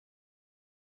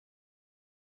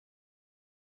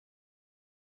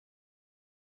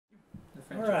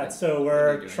Alright, so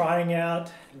we're trying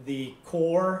out the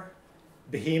core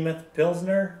Behemoth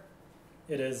Pilsner.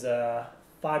 It is 5%,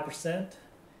 and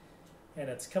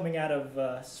it's coming out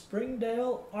of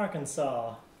Springdale,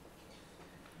 Arkansas.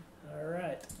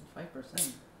 Alright.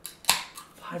 5%.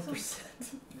 5%.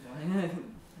 Why not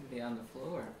be on the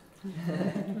floor?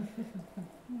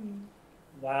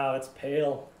 Wow, it's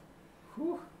pale.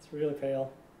 Whew, it's really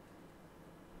pale.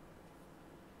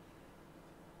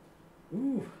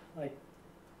 Ooh, like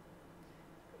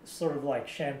sort of like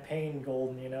champagne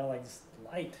golden, you know, like just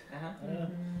light.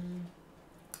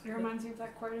 It reminds me of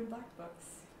that quote in Black Books.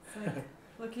 It's like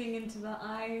looking into the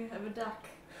eye of a duck,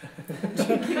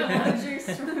 drinking all the juice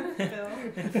from the bill.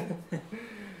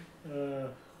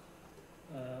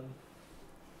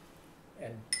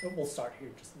 And we'll start here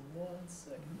just in 1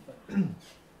 second.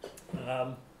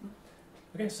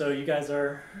 Okay, so you guys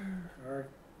are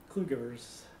clue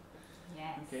givers.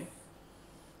 Yes. Okay.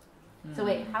 So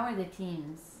wait, how are the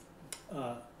teams?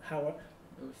 How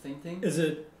Same thing? is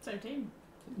it? Same team.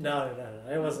 No,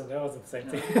 it wasn't the same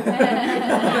thing. Okay.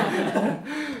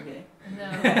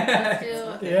 No, let's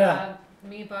do Yeah.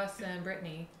 me, Bus, and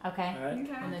Brittany. Okay. All right.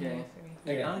 Okay. And then Okay. you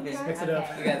three. Okay. Okay. Let's mix it up.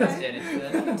 Okay. We got this, Jenny. You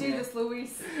can do this,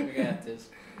 Luis. We got this.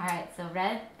 Alright, so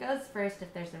red goes first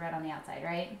if there's a red on the outside,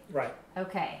 right? Right.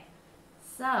 Okay.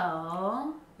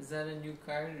 So Is that a new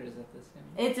card or is that the same?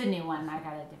 it's a new one. I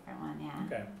got a different one, yeah.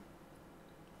 Okay.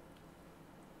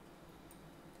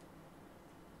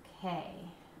 Okay.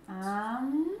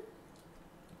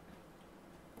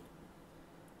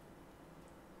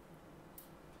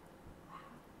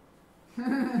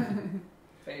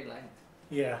 Very light.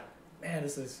 Yeah. Man,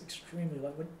 this is extremely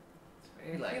light. It's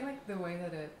very I light. feel like the way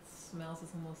that it smells is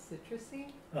almost citrusy,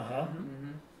 Uh huh.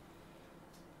 Mm-hmm.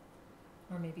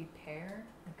 or maybe pear,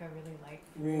 like a really light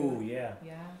Ooh, fruit. yeah.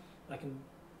 Yeah. I can.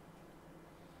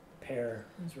 Pear.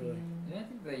 It's really. And I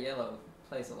think the yellow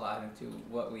plays a lot into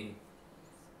what we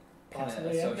kind of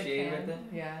Possibly, yeah. The associate can, with it.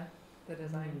 yeah, the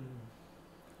design.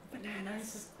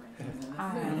 Bananas.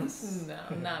 Alright. No,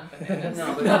 not bananas.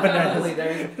 No, but Not definitely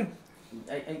bananas. there.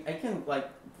 I can like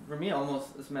for me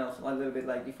almost it smells a little bit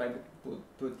like if I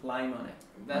put lime on it.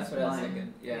 That's what I was Lime.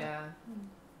 thinking. Yeah. Mm.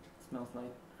 Smells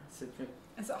like citric.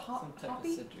 Is it hop? Some type of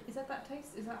Hoppy? citric. Is that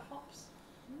taste? Is that hops?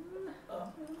 I'm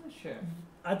not sure.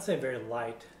 I'd say very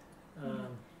light.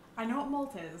 I know what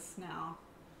malt is now,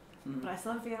 Mm. but I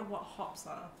still haven't figured out what hops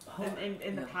are Oh,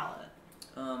 in the yeah. palate.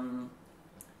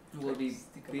 Will be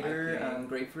Stick of bitter IPA. and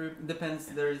grapefruit. Depends.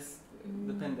 There's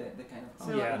depend the kind of.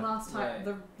 So Yeah. like last time Right.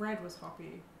 the red was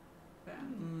hoppy.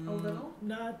 Then a Mm. little.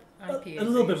 Not a IPAs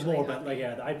little are bit usually more, but hoppy. like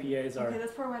yeah, the IPAs are. Okay,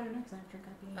 that's probably why I don't know because I don't drink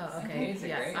IPAs. Oh, okay. IPAs are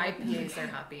Yes, great. IPAs are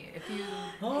hoppy. If you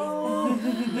Oh,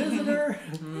 visitor!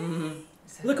 Mm.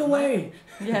 Look away!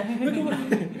 Yeah. Look away!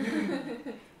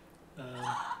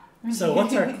 So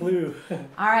what's our clue?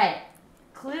 Alright.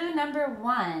 Clue number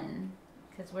 1,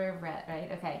 because we're red,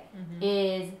 right? Okay.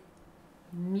 Is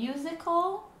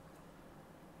musical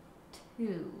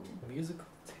 2. Musical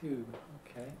 2.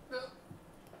 Okay.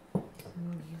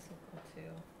 musical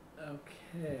too.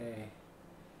 Okay.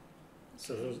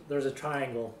 So there's a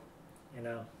triangle. You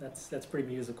know, that's pretty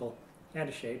musical and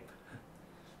a shape.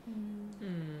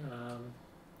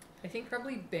 I think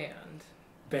probably band.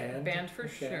 Band. Band for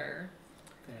okay. sure.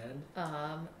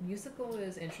 Band. Musical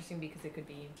is interesting because it could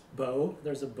be. Bow.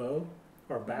 There's a bow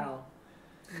or bow.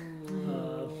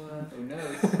 Who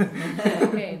knows?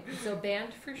 Okay, so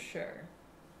band for sure.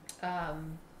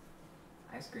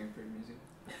 Ice cream for music.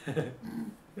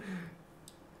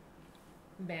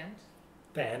 Band.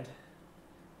 Band.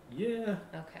 Yeah.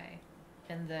 Okay.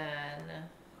 And then,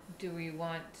 do we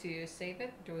want to save it?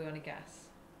 Or do we want to guess?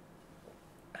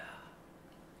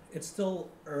 It's still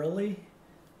early,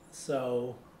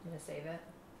 so You want to save it?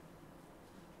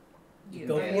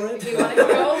 Go for it. You want to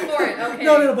go for it? Okay.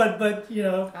 no, but you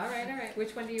know. All right.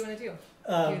 Which one do you want to do?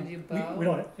 Do bow? We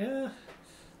don't. Yeah.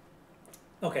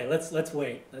 Okay, let's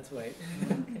wait. Let's wait.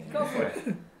 Okay. Go for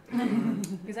it.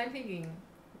 Because I'm thinking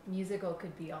musical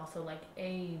could be also like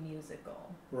a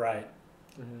musical. Right.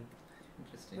 Mm-hmm.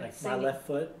 Interesting. Like Sing My it. Left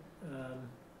Foot,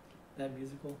 that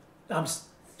musical. I'm just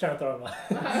trying to throw it out.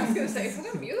 I was gonna say, is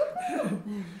it a musical?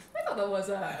 I thought that was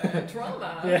a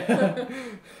drama. Yeah.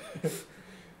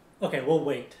 Okay, we'll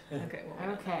wait. Okay.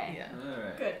 Well, Okay. Yeah. All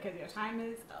right. Good, because your time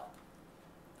is up.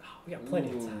 Oh, we got plenty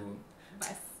of time. Ooh.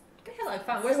 Nice. Good hell, like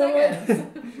 5 more Wait.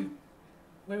 seconds.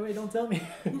 Wait, don't tell me.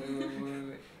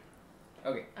 Wait.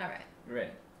 Okay, All right.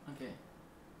 ready. Okay.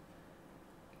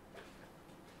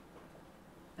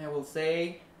 I will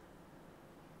say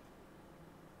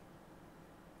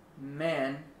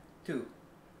Man 2.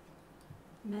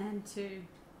 Man 2.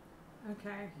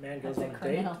 Okay. Man goes That's a on a date.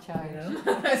 criminal charge. You know?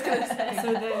 I was gonna say.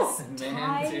 So there's Man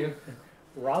Thai, too.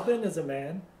 Robin is a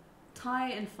man. Thai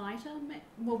and fighter.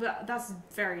 Well, that's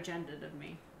very gendered of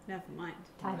me. Never mind.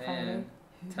 TIE fighter. Man.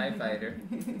 TIE fighter.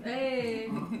 Hey,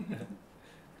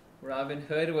 Robin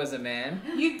Hood was a man.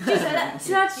 you just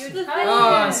touched the thing.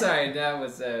 Oh, I'm sorry. That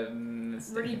was a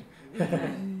mistake. Really?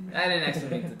 I didn't actually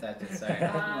mean to touch it. Sorry.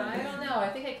 I don't know. I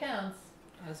think it counts.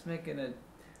 I was making a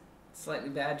slightly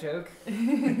bad joke.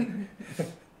 Man.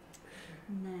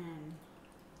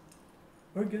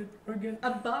 We're good. We're good.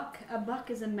 A buck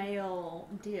is a male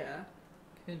deer.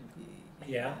 Could be.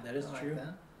 Yeah, that is I like true.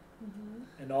 that.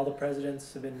 And all the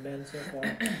presidents have been men so far.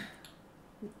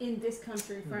 In this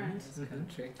country, France. This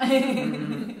country.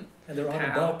 And they're on a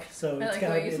Pow. buck, so I it's like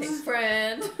gotta what you be. say,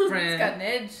 friend. It's got Friend. an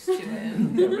edge to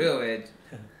it. A real edge.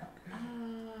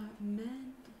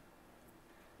 Men.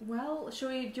 Well, do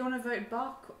you want to vote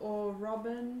Buck or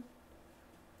Robin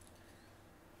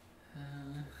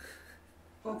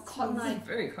or Cotton This Eye? is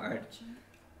very hard.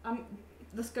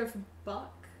 Let's go for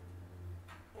Buck.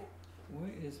 Where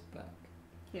is Buck?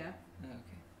 Yeah. Oh,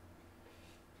 okay.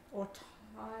 Or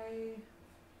Ty.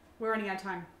 We're running out of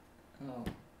time. Oh.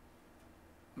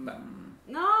 No.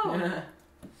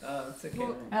 Oh, it's okay.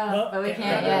 Well, Oh, but we Okay.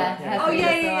 can't. Yeah. Yeah. it has Oh to be yeah,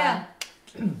 just the yeah,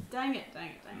 one. yeah. Dang it.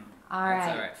 All That's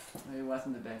right. alright. It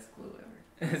wasn't the best clue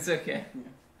ever. It's okay.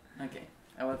 Okay,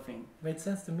 I will think. Made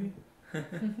sense to me.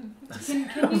 Can you see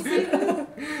them?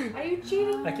 Are you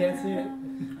cheating? I can't see it.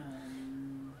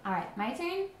 All right, my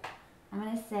turn. I'm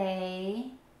gonna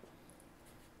say.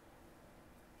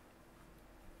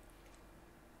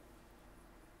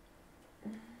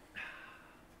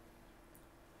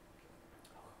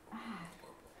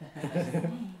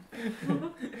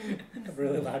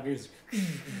 Really loud music.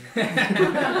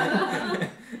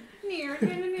 Near.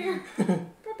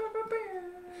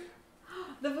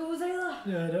 The Vuvuzela.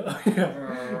 Yeah, no, yeah.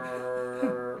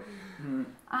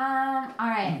 All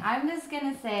right, I'm just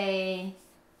gonna say.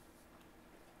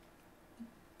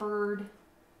 Bird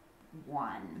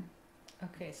 1.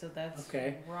 Okay, so that's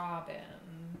Okay. Robin.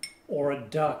 Or a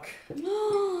duck.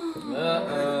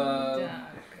 Uh-oh. Duck.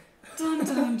 Dun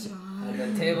dun dun.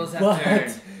 The tables have But,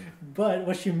 turned. but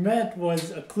what she meant was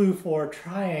a clue for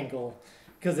triangle,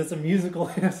 because it's a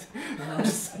musical.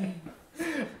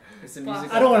 It's a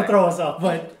musical. I don't want to effect. throw us off,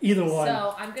 but either one.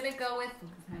 So I'm gonna go with.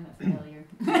 I'm a failure.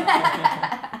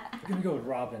 I'm gonna go with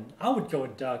Robin. I would go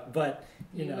with duck, but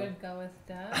you know, would go with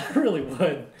Duck. I really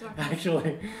would Duck.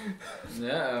 actually.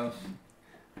 No.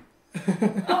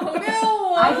 Oh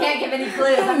no! I can't give any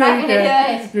clues. I'm not You gonna do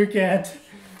can't. it. You can't.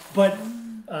 But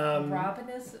Robin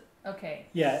is okay.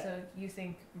 Yeah. So you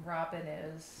think Robin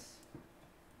is?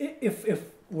 if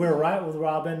we're right with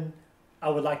Robin, I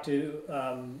would like to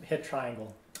hit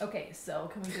triangle. Okay, so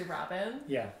can we do Robin?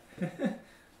 Yeah.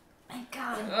 Thank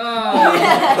God.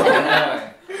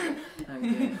 Oh.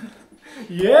 Okay.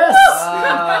 Yes.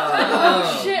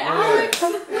 Oh, Shit, boy. Alex.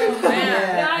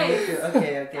 Yeah, Nice.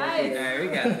 okay. Alright, we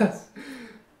got this.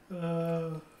 Uh,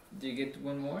 Do you get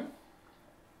one more?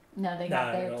 No, they got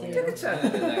Nah, there no. too. Take a shot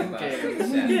at the duck box. Okay. Take a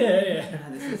shot. yeah.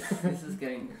 This is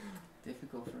getting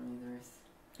difficult for me. There's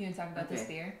You want to talk about this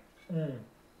Okay. beer?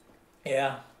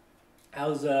 Yeah.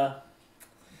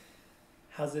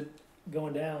 How's it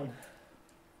going down?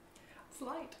 It's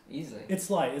light. Easily. It's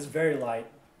light. It's very light.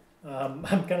 I'm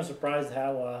kind of surprised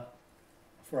how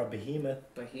for a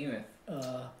Behemoth Behemoth.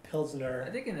 I Pilsner.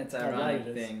 think it's How an light ironic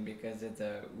it is. thing because it's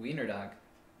a wiener dog.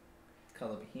 It's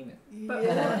called a behemoth. But,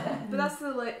 Yeah. but that's the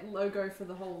logo for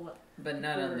the whole. But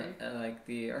not on Brewery. the, like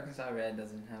the Arkansas Red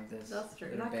doesn't have this. That's true.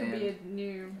 little That could band. be a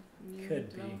new. Could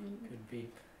be. development. Could be.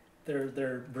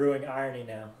 They're brewing irony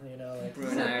now. You know, like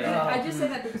Brewing So, irony. I just say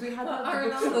that because we had that.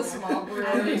 Aren't all the small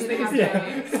breweries breweries that have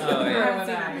Yeah. names? Oh,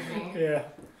 yeah. yeah.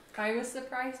 I was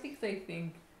surprised because I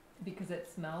think because it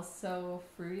smells so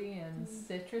fruity and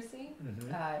citrusy,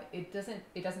 Mm-hmm. it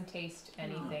doesn't taste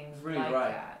anything It's really like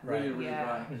dry. that. Really, Right. really Yeah.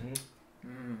 dry. Mm-hmm.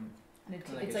 And Like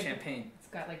it's a like champagne. it's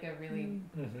got like a really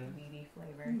Mm-hmm. meaty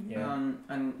flavor. Yeah.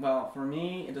 And well, for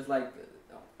me, it is like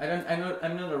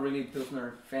I'm not a really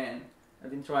Pilsner fan. I've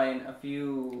been trying a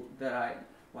few that I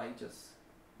like, just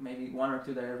maybe one or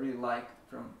two that I really like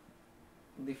from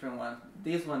different ones.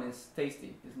 This one is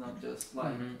tasty. It's not just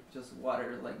like just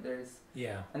water. Like there's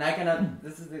Yeah. and I cannot.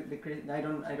 This is I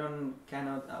don't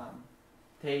cannot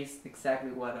taste exactly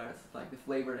what is like the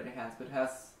flavor that it has, but it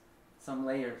has some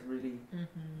layers, really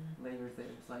Mm-hmm. layers there.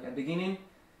 It's like at the beginning,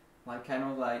 like kind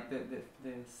of like the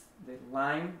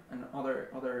lime and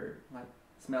other like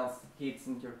smells hits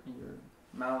in your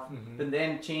mouth, Mm-hmm. but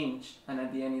then change, and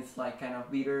at the end it's like kind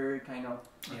of bitter, kind of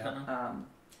Yeah.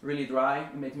 really dry.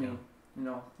 It makes me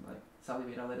like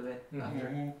salivate a little bit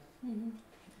after. Mm-hmm.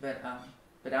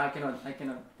 But I cannot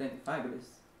identify because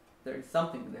there is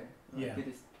something there. Like Yeah.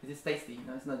 It is tasty.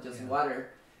 It's not just Yeah. water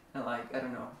and like I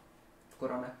don't know,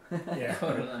 Corona. Yeah.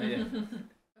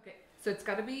 Okay, so it's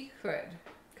got to be hood,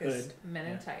 because Hood, men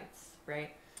in yeah. tights,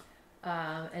 right?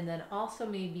 And then also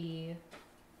maybe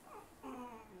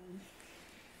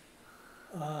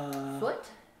foot.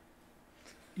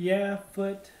 Yeah,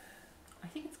 foot. I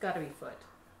think it's got to be foot.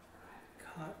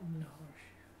 Cotton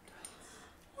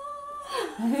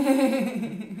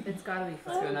It's got to be What's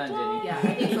foot. going on, Jenny? Yeah,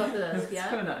 I think both of those. What's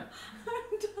Yeah. going on?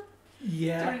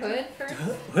 Yeah. Hood first.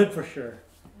 Hood for sure.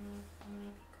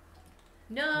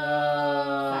 No.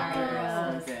 Sorry,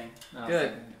 Girls. girls. Okay. No,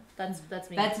 Good. That's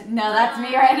me. That's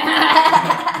me right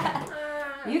now.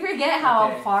 You forget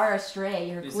how Okay. far astray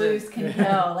your You clues said- can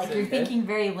go. Like said you're good? thinking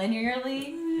very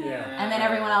linearly, Yeah. and then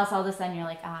everyone else, all of a sudden, you're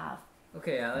like, ah.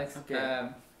 Okay, Alex. Okay.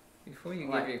 Before you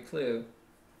What? give your clue,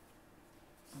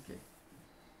 Okay.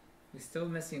 we're still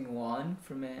missing one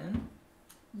for man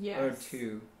Yes. or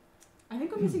two. I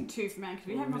think we're missing 2 for man because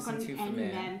we We're haven't missing gotten 2 for any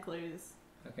man. man clues.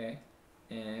 Okay,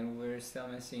 and we're still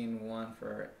missing one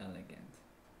for elegant.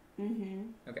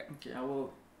 Mm-hmm. Okay. I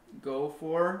will go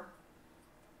for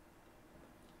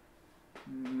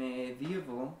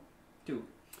medieval 2.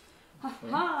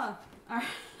 Ha!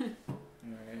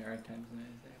 Alright, our time's not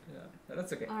exactly up, but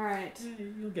that's okay. Alright.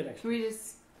 You'll get Should extra. we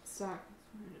just start?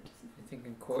 You're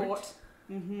thinking court?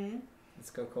 Mm-hmm.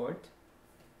 Let's go court.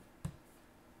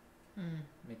 Mm.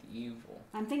 Medieval.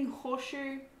 I'm thinking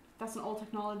horseshoe. That's an old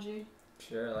technology.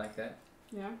 Sure, I like that.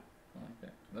 Yeah. I like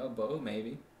that. Well, bow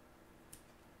maybe.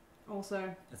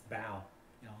 Also. That's bow.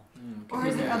 Y'all. Or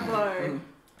is it a bow?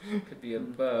 Could be a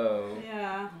bow.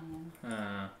 Yeah.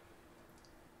 Huh.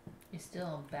 You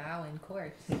still bow in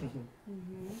court.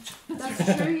 Mm-hmm.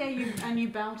 That's true. Yeah. You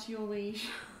bow to your liege.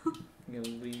 You'll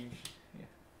leave.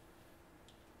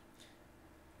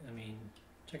 I mean,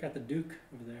 check out the Duke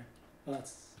over there. Oh,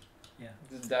 that's yeah.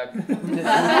 This duck. You're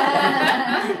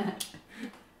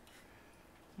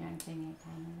not taking your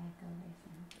time with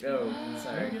that go, Oh, I'm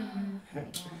sorry. Rayson.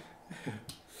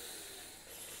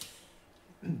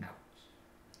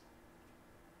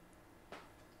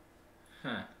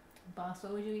 Huh. Boss,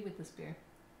 what would you eat with this beer?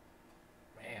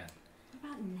 Man,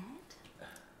 What about net?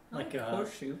 like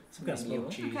Horseshoe. some kind of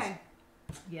smoked cheese. Okay.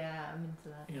 Yeah, I'm into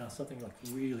that. You know, something like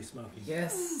really smoky.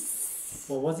 Yes.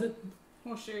 What was it?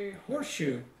 Horseshoe.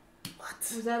 Horseshoe. What?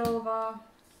 Was that all of our?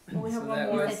 Well, we have So one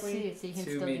that more. You was said 2, so you can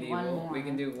Two still do one medieval. more. We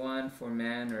can do one for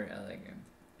man or elegant.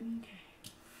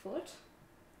 Okay. Foot.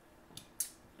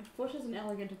 A foot is an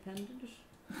elegant appendage.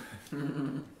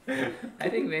 I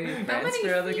think maybe How pants many for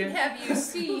feet elegant. have you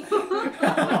seen?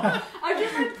 I've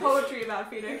just read poetry about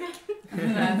feet. Okay.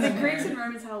 That's The Greeks fair. and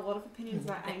Romans had a lot of opinions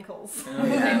about ankles. Oh,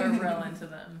 They yeah. were real into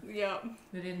them. Yep.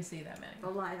 They didn't see that many. The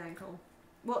live ankle.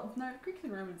 Well, no, Greeks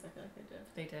and Romans. I feel like they did.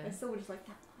 They I did. still would just like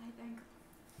that live ankle.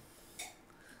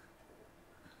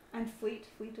 And fleet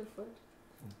of foot.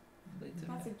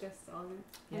 That suggests elegant.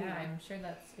 Yeah, Anyway. I'm sure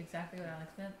that's exactly what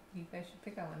Alex meant. You guys should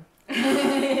pick out one.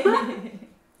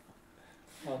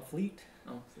 On Fleet.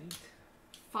 Oh, fleet.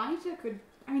 Fighter could.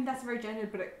 I mean, that's very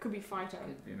gendered, but it could be fighter.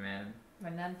 Could be man.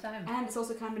 Run out of time. And it's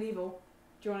also kind of medieval.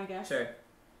 Do you want to guess? Sure.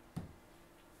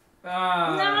 Oh,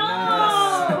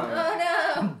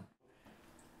 Oh no!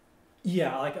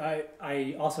 Yeah, like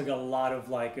I also got a lot of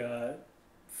like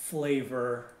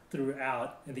flavor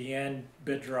throughout. In the end,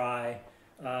 bit dry,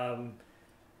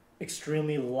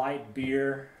 extremely light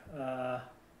beer.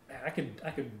 I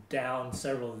could down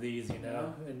several of these, you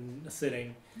know, in a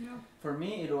sitting. Yeah. For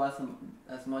me, it wasn't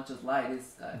as much as light.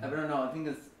 It's I don't know. I think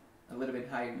it's a little bit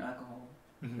higher in alcohol.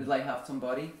 It's like have some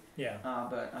body, Yeah.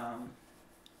 but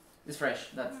it's fresh.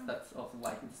 That's also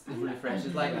like it's I really like- fresh.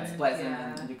 It's like it's pleasant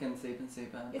Yeah. and you can sip and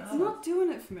sip. And, It's not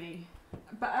doing it for me.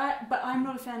 But I'm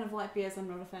not a fan of light beers. I'm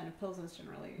not a fan of pilsners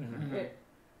generally. Mhm. It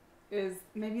is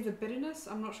maybe the bitterness.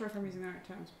 I'm not sure if I'm using the right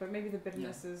terms, but maybe the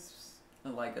bitterness is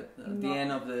like at the Not-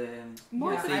 end of the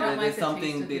more you at see the I that don't like there's the something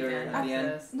taste of the bitter end at the end.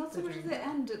 of not so the much at drink. the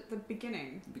end, at the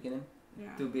beginning. Beginning,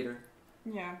 Yeah. too bitter.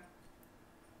 Yeah.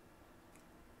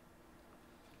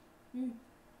 Mm.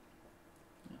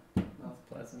 That's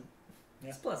pleasant. Yeah.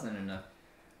 It's pleasant enough.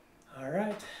 All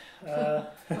right.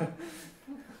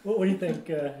 What do you think,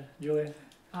 Julia?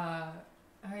 I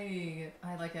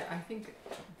like it. I think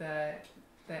the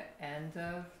end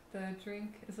of the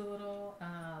drink is a little.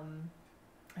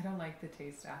 I don't like the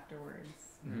taste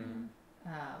afterwards. Mm.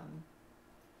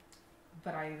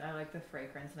 But I like the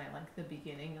fragrance and I like the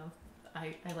beginning of.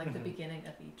 I like the Mhm. beginning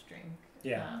of each drink.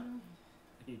 Yeah.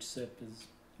 Each sip is.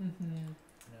 Mm-hmm. You know,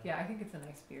 Yeah, I think it's a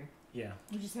nice beer. Yeah.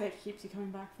 Would you say it keeps you coming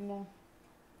back for more?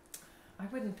 I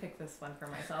wouldn't pick this one for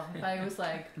myself. If I was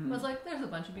like, there's a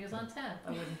bunch of beers on tap, I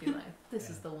wouldn't be like, this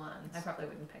is the one. I probably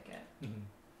wouldn't pick it.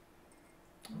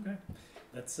 Okay,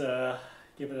 let's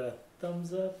give it a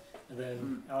thumbs up, and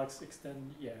then Alex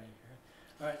extend. Yeah.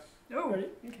 All right. Oh, Ready?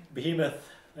 okay. Behemoth.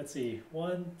 Let's see.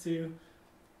 1, 2.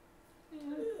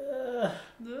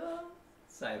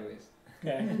 Sideways.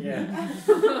 Okay. Yeah.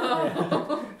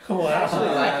 I Wow. actually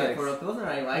like it. Alex. For a Pilsner,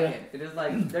 I like it. It is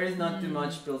like, there is not too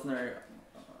much Pilsner.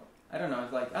 I don't know,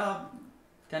 it's like,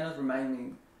 kind of remind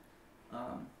me,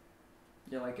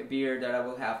 like a beer that I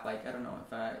will have, like, I don't know,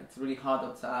 if it's really hot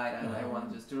outside and I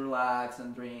want just to relax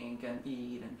and drink and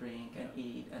eat and drink and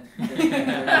eat and drink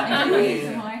and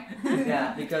drink.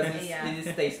 Yeah, because it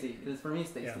is tasty. For me,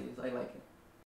 it's tasty. Yeah. I like it.